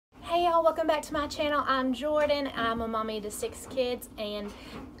y'all, welcome back to my channel. I'm Jordan. I'm a mommy to 6 kids, and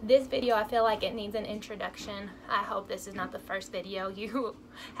this video, I feel like it needs an introduction. I hope this is not the first video you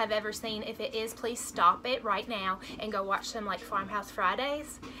have ever seen. If it is, please stop it right now and go watch some like Farmhouse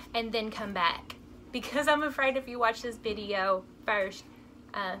Fridays and then come back, because I'm afraid if you watch this video first,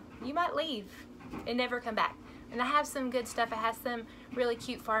 you might leave and never come back. And I have some good stuff. It has some really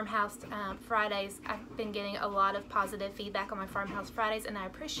cute Farmhouse Fridays. I've been getting a lot of positive feedback on my Farmhouse Fridays, and I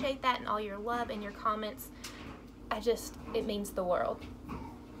appreciate that and all your love and your comments. It means the world.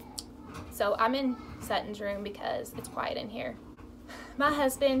 So I'm in Sutton's room because it's quiet in here. My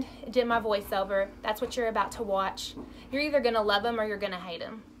husband did my voiceover. That's what you're about to watch. You're either going to love him or you're going to hate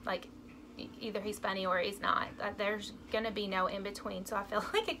him. Like, either he's funny or he's not. There's gonna be no in between, so I feel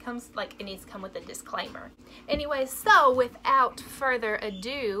like it needs to come with a disclaimer. Anyway, so without further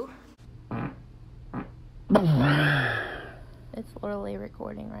ado, it's literally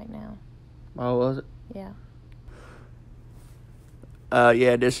recording right now. Oh, was it? Yeah.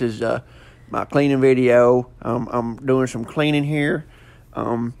 Yeah, this is my cleaning video. I'm doing some cleaning here.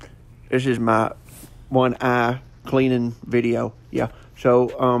 This is my one eye cleaning video. Yeah.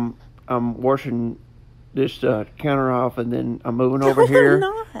 So I'm washing this counter off, and then I'm moving over here.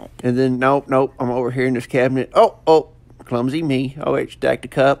 Not. And then nope, I'm over here in this cabinet. Oh, clumsy me. Oh, wait, stacked the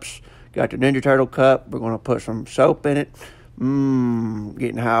cups. Got the Ninja Turtle cup. We're gonna put some soap in it.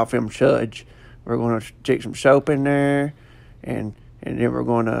 Getting high off them suds. We're gonna stick some soap in there, and then we're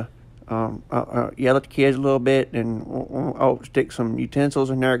gonna yell at the kids a little bit, and stick some utensils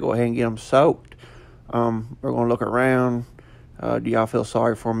in there. Go ahead and get them soaked. We're gonna look around. Do y'all feel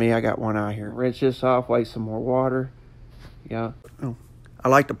sorry for me? I got one eye here. Rinse this off, waste some more water. Yeah. I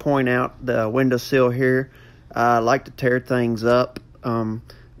like to point out the windowsill here. I like to tear things up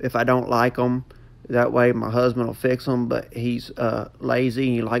if I don't like them. That way my husband will fix them, but he's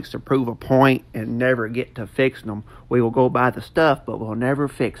lazy. He likes to prove a point and never get to fixing them. We will go buy the stuff, but we'll never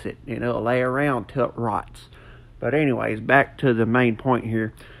fix it. And it'll lay around till it rots. But anyways, back to the main point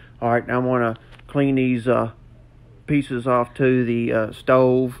here. All right, now I'm going to clean these pieces off to the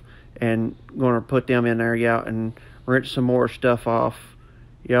stove, and going to put them in there, yeah, and rinse some more stuff off.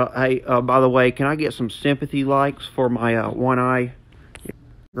 Yeah. Hey, by the way, can I get some sympathy likes for my one eye? Yeah.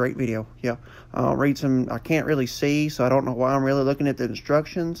 Great video. Yeah. Read some. I can't really see, so I don't know why I'm really looking at the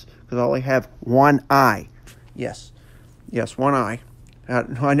instructions, because I only have one eye. Yes, one eye.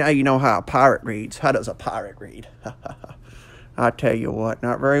 I know you know how a pirate reads. How does a pirate read? I tell you what,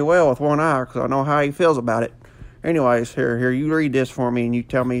 not very well with one eye, because I know how he feels about it. Anyways, here, you read this for me, and you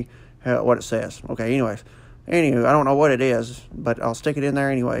tell me what it says. Okay, anyways. Anyway, I don't know what it is, but I'll stick it in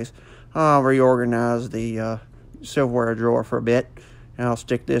there anyways. I'll reorganize the silverware drawer for a bit, and I'll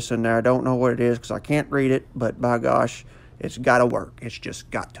stick this in there. I don't know what it is, because I can't read it, but by gosh, it's got to work. It's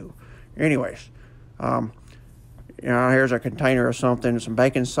just got to. Anyways, here's a container of something, some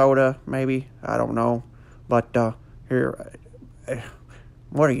baking soda, maybe. I don't know. But here,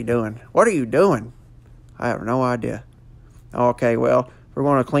 what are you doing? What are you doing? I have no idea. Okay, well, we're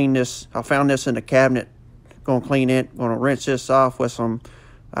going to clean this. I found this in the cabinet. Going to clean it. Going to rinse this off with some,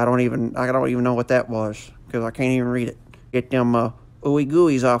 I don't even know what that was, because I can't even read it. Get them ooey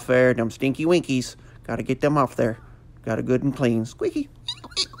gooeys off there, them stinky winkies. Got to get them off there. Got it good and clean. Squeaky.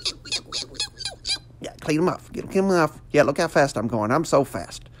 Yeah, clean them off. Get them off. Yeah, look how fast I'm going. I'm so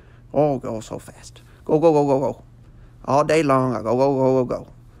fast. Oh, go so fast. Go. All day long, I go.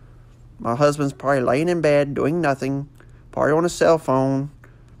 My husband's probably laying in bed doing nothing, probably on his cell phone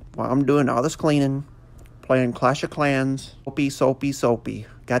while I'm doing all this cleaning, playing Clash of Clans. Soapy.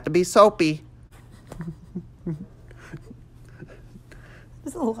 Got to be soapy.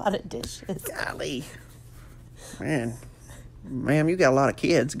 There's a lot of dishes. Golly. Man, ma'am, you got a lot of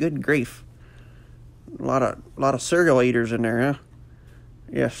kids. Good grief. A lot of cereal eaters in there, huh?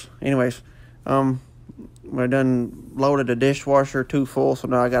 Yes. Anyways, I done loaded the dishwasher too full, so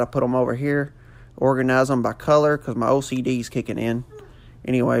now I got to put them over here, organize them by color, because my OCD's kicking in.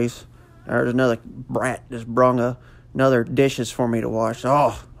 Anyways, there's another brat just brung another dishes for me to wash.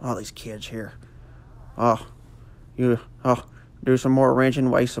 Oh, all these kids here. Do some more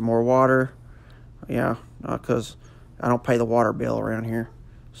rinsing, waste some more water. Yeah, because I don't pay the water bill around here.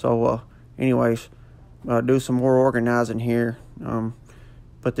 So, anyways, do some more organizing here.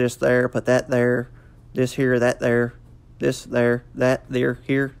 Put this there, put that there. This here, that there, this there, that there,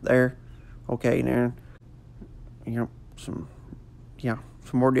 here, there. Okay, now, some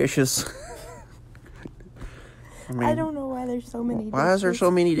more dishes. I don't know why there's so many dishes. Why is there so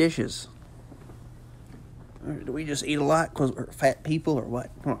many dishes? Do we just eat a lot because we're fat people or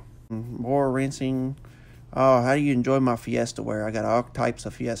what? More rinsing, Oh, how do you enjoy my Fiesta ware? I got all types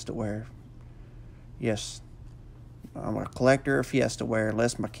of Fiesta ware. Yes, I'm a collector of Fiesta ware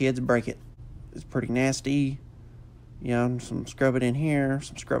unless my kids break it. It's pretty nasty. Some scrub it in here,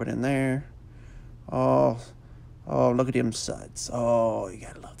 some scrub it in there. Oh, look at them suds. Oh, you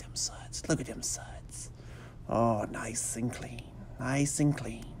gotta love them suds. Look at them suds. Oh, nice and clean. Nice and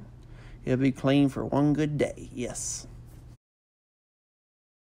clean. It'll be clean for one good day. Yes.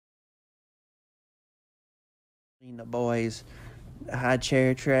 Clean the boys' high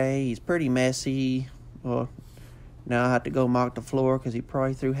chair tray. He's pretty messy. Well, now I have to go mop the floor because he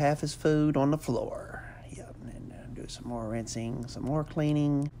probably threw half his food on the floor. Yep, and do some more rinsing, some more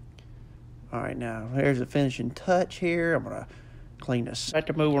cleaning. All right, now here's the finishing touch here. I'm gonna clean this. I have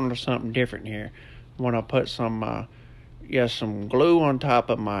to move on to something different here. I'm gonna put some glue on top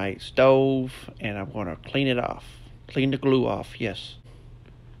of my stove, and I'm gonna clean it off. Clean the glue off. Yes.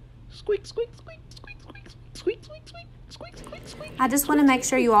 Squeak, squeak, squeak, squeak, squeak, squeak, squeak, squeak, squeak, squeak, squeak. I just want to make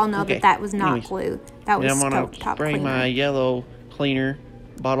sure you all know that was not glue. That was stovetop cleaner. I'm gonna spray my yellow cleaner,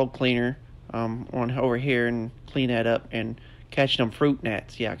 bottle cleaner, on over here and clean that up and catch them fruit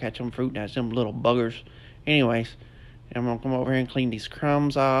gnats. Yeah, catch them fruit gnats, them little buggers. Anyways, I'm gonna come over here and clean these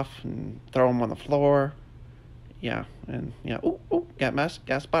crumbs off and throw them on the floor. Yeah, and got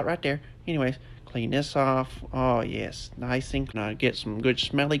a spot right there. Anyways, clean this off. Oh yes, nice and clean. Get some good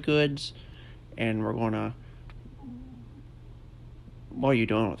smelly goods, and we're gonna. What are you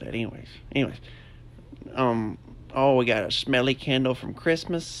doing with that? Anyways, oh, we got a smelly candle from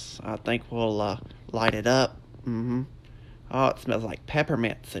Christmas. I think we'll light it up. Oh, it smells like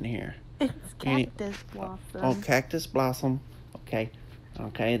peppermints in here. It's cactus blossom. Oh, cactus blossom. Okay,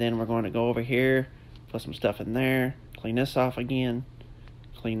 then we're going to go over here, put some stuff in there, clean this off again,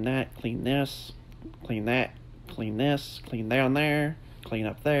 clean that, clean this, clean that, clean this, clean down there, clean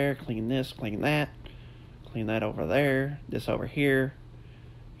up there, clean this, clean that over there, this over here,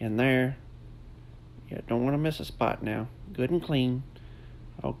 in there. Yeah, don't want to miss a spot now. Good and clean.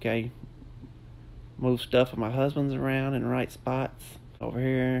 Okay. Move stuff of my husband's around in the right spots. Over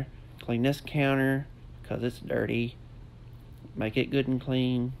here. Clean this counter because it's dirty. Make it good and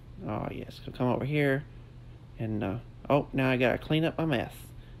clean. Oh, yes. Come over here. And, now I got to clean up my mess.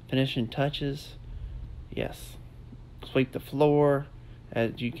 Finishing touches. Yes. Sweep the floor.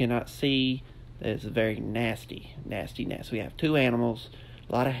 As you cannot see, it's very nasty. Nasty. We have 2 animals.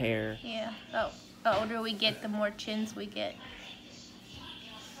 A lot of hair. Yeah. Oh. The older we get, the more chins we get.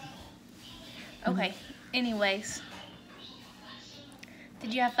 Okay, anyways.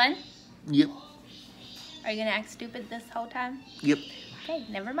 Did you have fun? Yep. Are you gonna act stupid this whole time? Yep. Okay,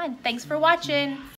 never mind. Thanks for watching.